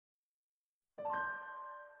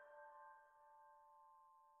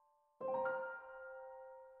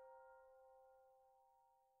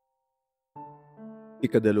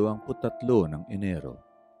Ika-23 ng Enero,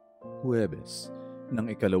 Huwebes, ng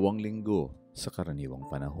ikalawang linggo sa Karaniwang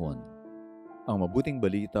panahon. Ang mabuting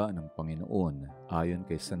balita ng Panginoon ayon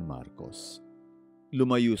kay San Marcos.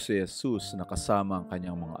 Lumayo si Jesus na kasama ang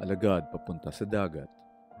kanyang mga alagad papunta sa dagat.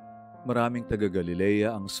 Maraming taga-Galilea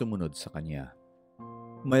ang sumunod sa kanya.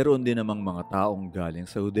 Mayroon din namang mga taong galing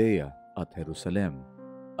sa Judea at Jerusalem,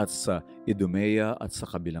 at sa Idumea at sa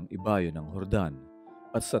kabilang ibayo ng Jordan,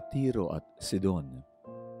 at sa Tiro at Sidon.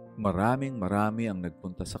 Marami ang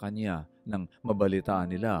nagpunta sa kanya nang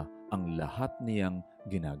mabalitaan nila ang lahat niyang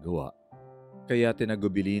ginagawa. Kaya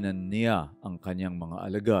tinagubilinan niya ang kanyang mga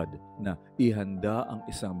alagad na ihanda ang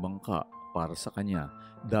isang bangka para sa kanya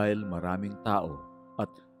dahil maraming tao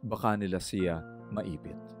at baka nila siya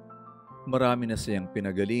maipit. Marami na siyang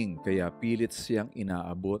pinagaling kaya pilit siyang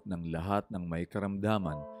inaabot ng lahat ng may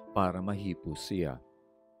karamdaman para mahipo siya.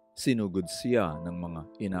 Sinugod siya ng mga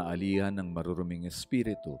inaalihan ng maruruming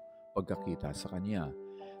espiritu pagkakita sa kanya.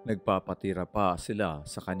 Nagpapatira pa sila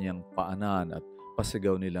sa kanyang paanan at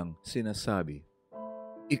pasigaw nilang sinasabi,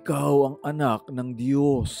 "Ikaw ang anak ng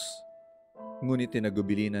Diyos!" Ngunit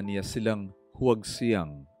tinagubilinan niya silang huwag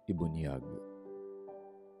siyang ibunyag.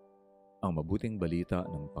 Ang mabuting balita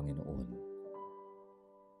ng Panginoon.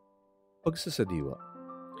 Pagsasadiwa.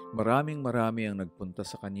 Marami ang nagpunta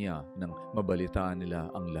sa kanya nang mabalitaan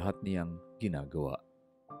nila ang lahat niyang ginagawa.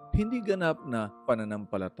 Hindi ganap na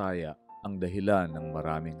pananampalataya ang dahilan ng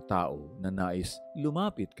maraming tao na nais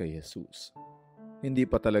lumapit kay Jesus. Hindi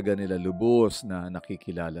pa talaga nila lubos na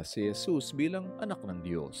nakikilala si Jesus bilang anak ng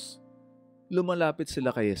Diyos. Lumalapit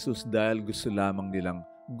sila kay Jesus dahil gusto lamang nilang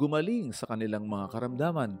gumaling sa kanilang mga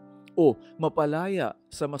karamdaman o mapalaya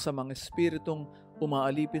sa masamang espiritong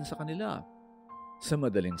umaalipin sa kanila. Sa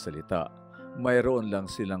madaling salita, mayroon lang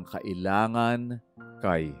silang kailangan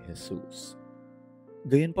kay Jesus.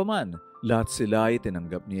 Gayunpaman, lahat sila ay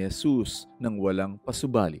tinanggap ni Jesus nang walang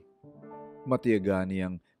pasubali. Matiyaga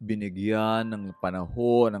niyang binigyan ng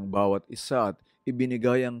panahon ang bawat isa at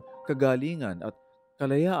ibinigay ang kagalingan at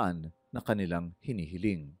kalayaan na kanilang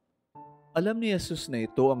hinihiling. Alam ni Jesus na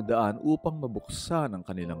ito ang daan upang mabuksan ang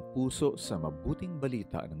kanilang puso sa mabuting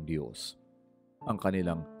balita ng Diyos. Ang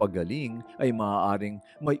kanilang paggaling ay maaaring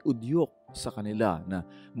may udyok sa kanila na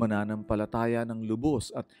mananampalataya ng lubos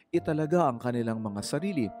at italaga ang kanilang mga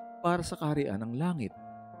sarili para sa kaharian ng langit.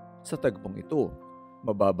 Sa tagpong ito,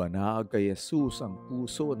 mababanaag kay Jesus ang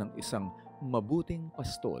puso ng isang mabuting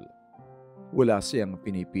pastol. Wala siyang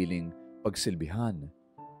pinipiling pagsilbihan.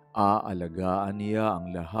 Aalagaan niya ang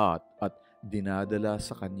lahat at dinadala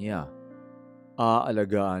sa kanya.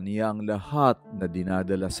 Aalagaan niya ang lahat na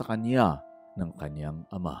dinadala sa kanya ng kanyang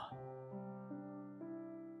Ama.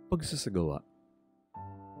 Pagsasagawa.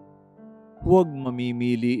 Huwag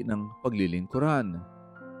mamimili ng paglilingkuran.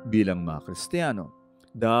 Bilang mga Kristiyano,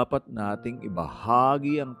 dapat nating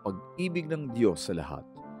ibahagi ang pag-ibig ng Diyos sa lahat,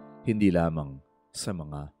 hindi lamang sa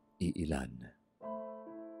mga iilan.